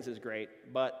cool things is great,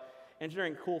 but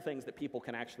engineering cool things that people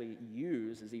can actually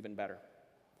use is even better.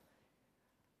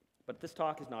 But this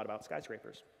talk is not about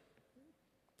skyscrapers.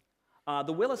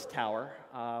 The Willis Tower,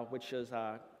 which is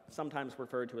sometimes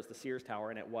referred to as the Sears Tower,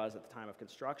 and it was at the time of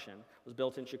construction, was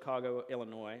built in Chicago,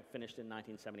 Illinois, finished in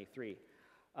 1973.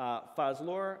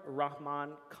 Fazlur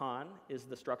Rahman Khan is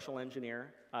the structural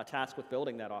engineer tasked with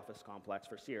building that office complex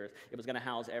for Sears. It was going to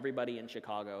house everybody in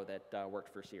Chicago that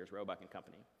worked for Sears, Roebuck and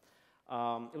Company.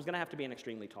 It was going to have to be an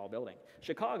extremely tall building.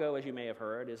 Chicago, as you may have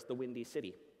heard, is the Windy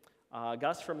City.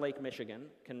 Gusts from Lake Michigan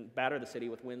can batter the city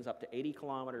with winds up to 80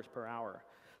 kilometers per hour.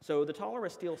 So the taller a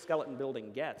steel skeleton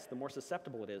building gets, the more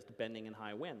susceptible it is to bending and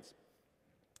high winds.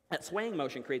 That swaying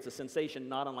motion creates a sensation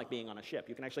not unlike being on a ship.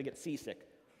 You can actually get seasick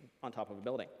on top of a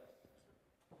building.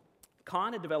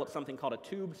 Kahn had developed something called a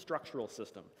tube structural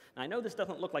system. Now, I know this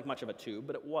doesn't look like much of a tube,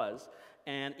 but it was,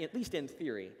 and at least in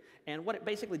theory. And what it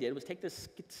basically did was take this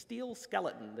steel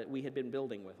skeleton that we had been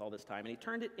building with all this time, and he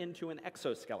turned it into an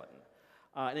exoskeleton.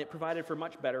 And it provided for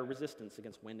much better resistance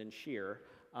against wind and shear,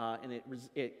 and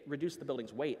it reduced the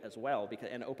building's weight as well,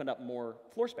 and opened up more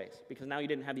floor space, because now you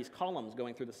didn't have these columns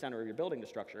going through the center of your building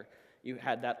structure. You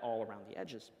had that all around the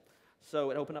edges.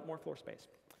 So it opened up more floor space.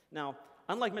 Now,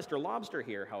 unlike Mr. Lobster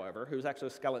here, however, whose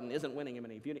exoskeleton isn't winning him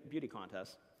any beauty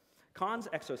contests, Kahn's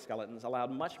exoskeletons allowed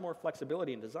much more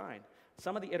flexibility in design.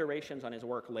 Some of the iterations on his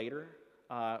work later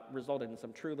resulted in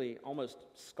some truly almost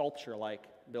sculpture-like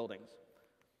buildings.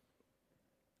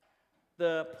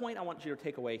 The point I want you to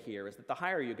take away here is that the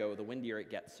higher you go, the windier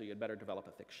it gets, so you'd better develop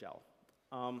a thick shell.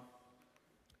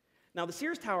 Now, the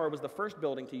Sears Tower was the first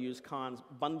building to use Kahn's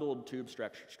bundled tube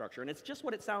structure, and it's just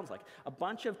what it sounds like. A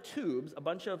bunch of tubes, a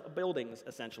bunch of buildings,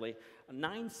 essentially,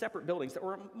 9 separate buildings that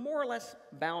were more or less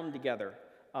bound together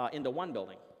into one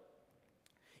building.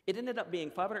 It ended up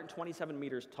being 527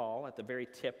 meters tall at the very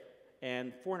tip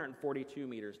and 442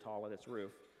 meters tall at its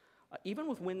roof. Even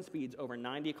with wind speeds over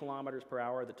 90 kilometers per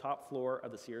hour, the top floor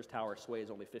of the Sears Tower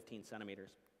sways only 15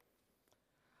 centimeters.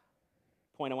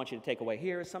 Point I want you to take away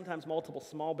here is sometimes multiple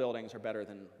small buildings are better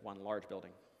than one large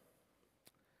building.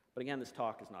 But again, this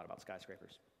talk is not about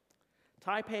skyscrapers.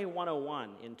 Taipei 101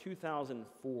 in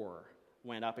 2004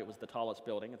 went up. It was the tallest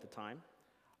building at the time.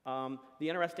 The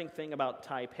interesting thing about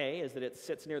Taipei is that it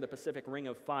sits near the Pacific Ring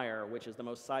of Fire, which is the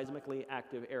most seismically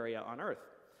active area on Earth.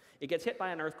 It gets hit by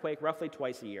an earthquake roughly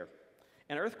twice a year.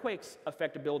 And earthquakes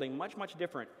affect a building much, much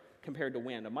different compared to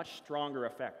wind, a much stronger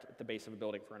effect at the base of a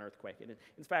building for an earthquake. It is,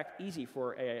 in fact, easy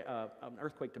for an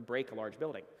earthquake to break a large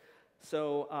building.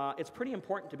 So it's pretty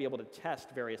important to be able to test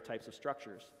various types of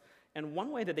structures. And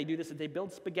one way that they do this is they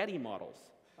build spaghetti models.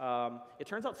 It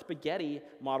turns out spaghetti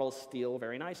models steel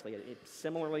very nicely. It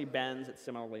similarly bends, it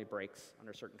similarly breaks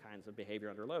under certain kinds of behavior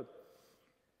under load.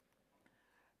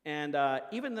 And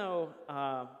even though,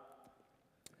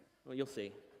 well, you'll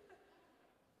see.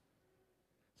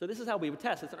 So this is how we would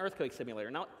test. It's an earthquake simulator.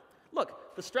 Now,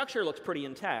 look, the structure looks pretty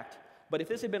intact, but if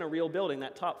this had been a real building,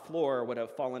 that top floor would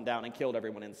have fallen down and killed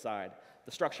everyone inside.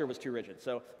 The structure was too rigid.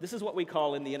 So this is what we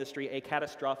call in the industry a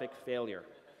catastrophic failure.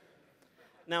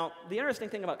 Now, the interesting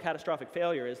thing about catastrophic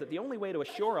failure is that the only way to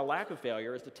assure a lack of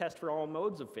failure is to test for all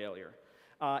modes of failure.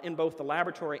 in both the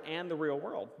laboratory and the real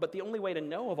world. But the only way to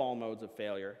know of all modes of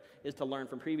failure is to learn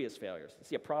from previous failures.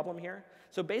 See a problem here?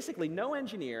 So basically, no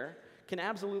engineer can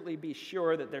absolutely be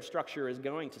sure that their structure is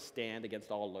going to stand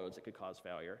against all loads that could cause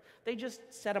failure. They just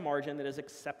set a margin that is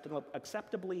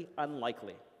acceptably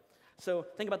unlikely. So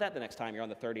think about that the next time you're on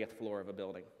the 30th floor of a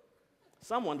building.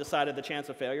 Someone decided the chance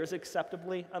of failure is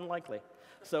acceptably unlikely.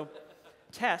 So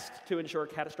test to ensure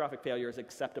catastrophic failure is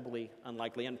acceptably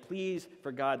unlikely. And please,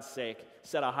 for God's sake,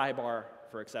 set a high bar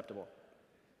for acceptable.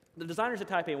 The designers of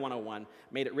Type A 101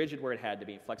 made it rigid where it had to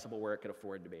be, flexible where it could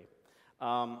afford to be.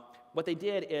 What they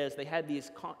did is they had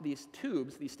these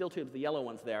tubes, these steel tubes, the yellow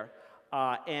ones there,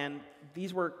 and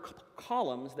these were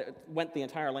columns that went the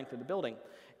entire length of the building.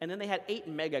 And then they had 8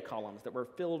 mega columns that were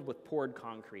filled with poured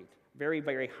concrete, very,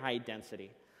 very high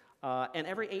density. And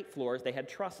every 8 floors, they had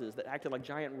trusses that acted like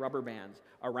giant rubber bands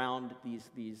around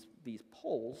these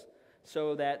poles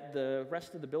so that the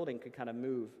rest of the building could kind of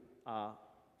move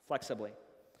flexibly.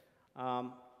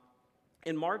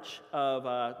 In March of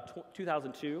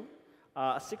 2002, a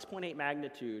 6.8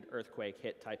 magnitude earthquake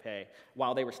hit Taipei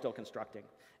while they were still constructing.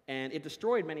 And it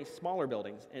destroyed many smaller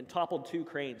buildings and toppled 2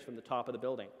 cranes from the top of the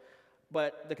building.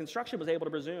 But the construction was able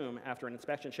to resume after an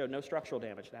inspection showed no structural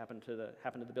damage that happened to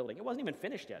the building. It wasn't even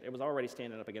finished yet. It was already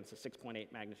standing up against a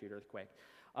 6.8 magnitude earthquake.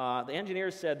 The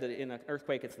engineers said that in an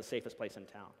earthquake, it's the safest place in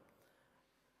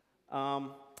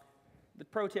town. The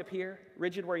pro tip here,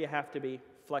 rigid where you have to be,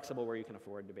 flexible where you can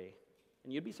afford to be.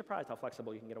 And you'd be surprised how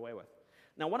flexible you can get away with.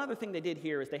 Now, one other thing they did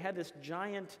here is they had this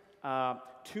giant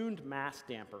tuned mass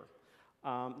damper.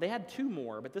 They had 2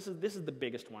 more, but this is the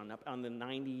biggest one, up on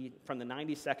from the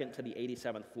 92nd to the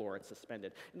 87th floor. It's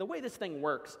suspended. And the way this thing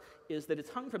works is that it's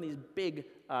hung from these big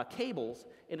cables,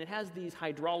 and it has these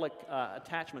hydraulic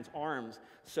attachments, arms,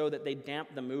 so that they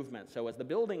damp the movement. So as the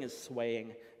building is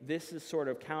swaying, this is sort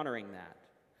of countering that.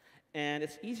 And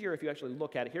it's easier if you actually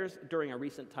look at it. Here's during a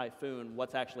recent typhoon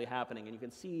what's actually happening, and you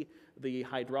can see the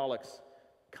hydraulics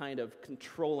kind of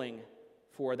controlling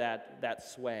for that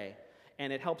sway.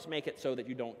 And it helps make it so that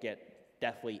you don't get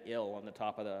deathly ill on the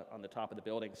top of the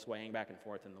building, swaying back and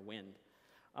forth in the wind.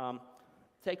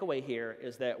 Takeaway here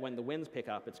is that when the winds pick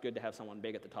up, it's good to have someone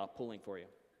big at the top pulling for you.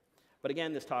 But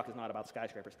again, this talk is not about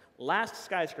skyscrapers. Last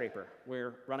skyscraper,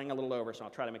 we're running a little over, so I'll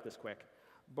try to make this quick.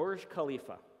 Burj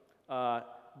Khalifa,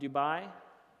 Dubai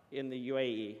in the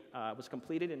UAE, was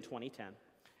completed in 2010.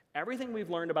 Everything we've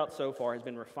learned about so far has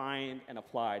been refined and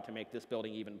applied to make this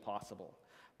building even possible.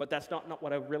 But that's not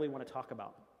what I really want to talk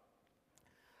about.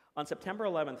 On September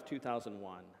 11th,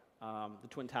 2001, the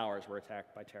Twin Towers were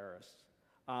attacked by terrorists.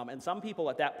 And some people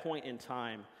at that point in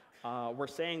time were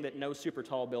saying that no super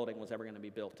tall building was ever going to be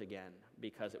built again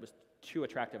because it was too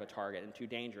attractive a target and too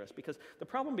dangerous, because the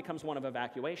problem becomes one of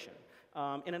evacuation.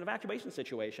 In an evacuation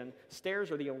situation,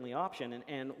 stairs are the only option,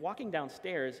 and walking down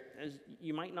stairs, as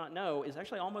you might not know, is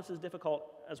actually almost as difficult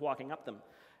as walking up them.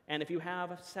 And if you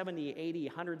have a 70, 80,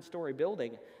 100-story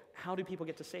building, how do people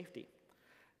get to safety?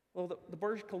 Well, the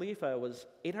Burj Khalifa was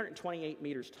 828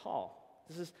 meters tall.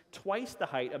 This is twice the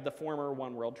height of the former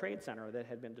One World Trade Center that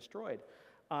had been destroyed.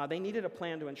 They needed a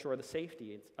plan to ensure the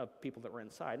safety of people that were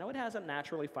inside. Now, it has a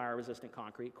naturally fire-resistant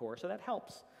concrete core, so that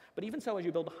helps. But even so, as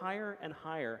you build higher and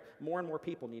higher, more and more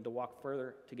people need to walk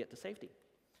further to get to safety.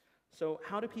 So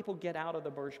how do people get out of the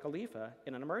Burj Khalifa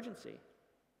in an emergency?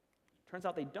 Turns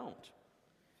out they don't.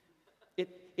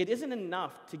 It isn't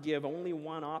enough to give only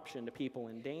one option to people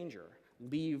in danger: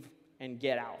 leave and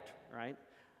get out, right?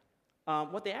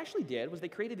 What they actually did was they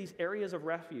created these areas of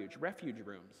refuge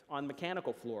rooms on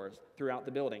mechanical floors throughout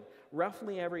the building,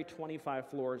 roughly every 25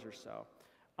 floors or so.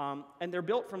 And they're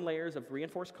built from layers of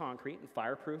reinforced concrete and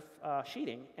fireproof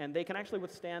sheeting, and they can actually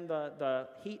withstand the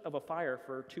heat of a fire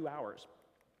for 2 hours.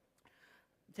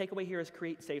 The takeaway here is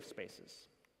create safe spaces.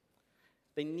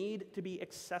 They need to be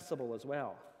accessible as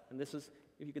well. And this is,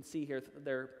 if you can see here,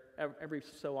 they're every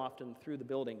so often through the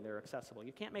building, they're accessible.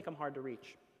 You can't make them hard to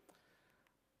reach.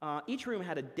 Each room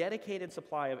had a dedicated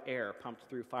supply of air pumped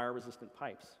through fire-resistant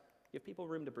pipes. Give people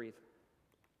room to breathe.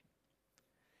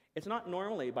 It's not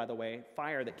normally, by the way,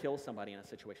 fire that kills somebody in a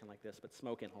situation like this, but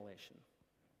smoke inhalation.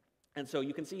 And so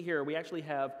you can see here, we actually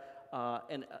have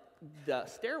the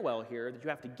stairwell here that you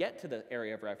have to get to the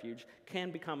area of refuge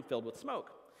can become filled with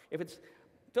smoke. If it's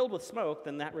filled with smoke,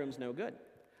 then that room's no good.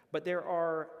 But there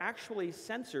are actually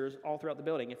sensors all throughout the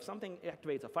building. If something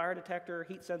activates a fire detector,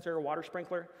 heat sensor, water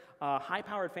sprinkler,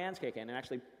 high-powered fans kick in and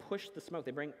actually push the smoke.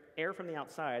 They bring air from the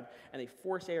outside, and they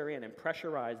force air in and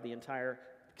pressurize the entire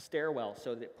stairwell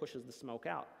so that it pushes the smoke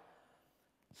out.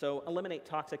 So eliminate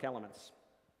toxic elements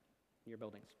in your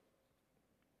buildings.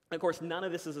 Of course, none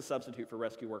of this is a substitute for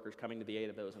rescue workers coming to the aid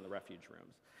of those in the refuge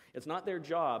rooms. It's not their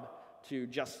job to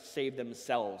just save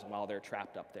themselves while they're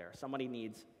trapped up there. Somebody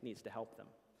needs to help them.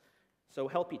 So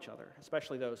help each other,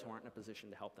 especially those who aren't in a position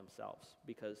to help themselves,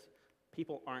 because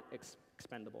people aren't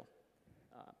expendable.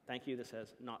 Thank you. This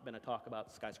has not been a talk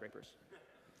about skyscrapers.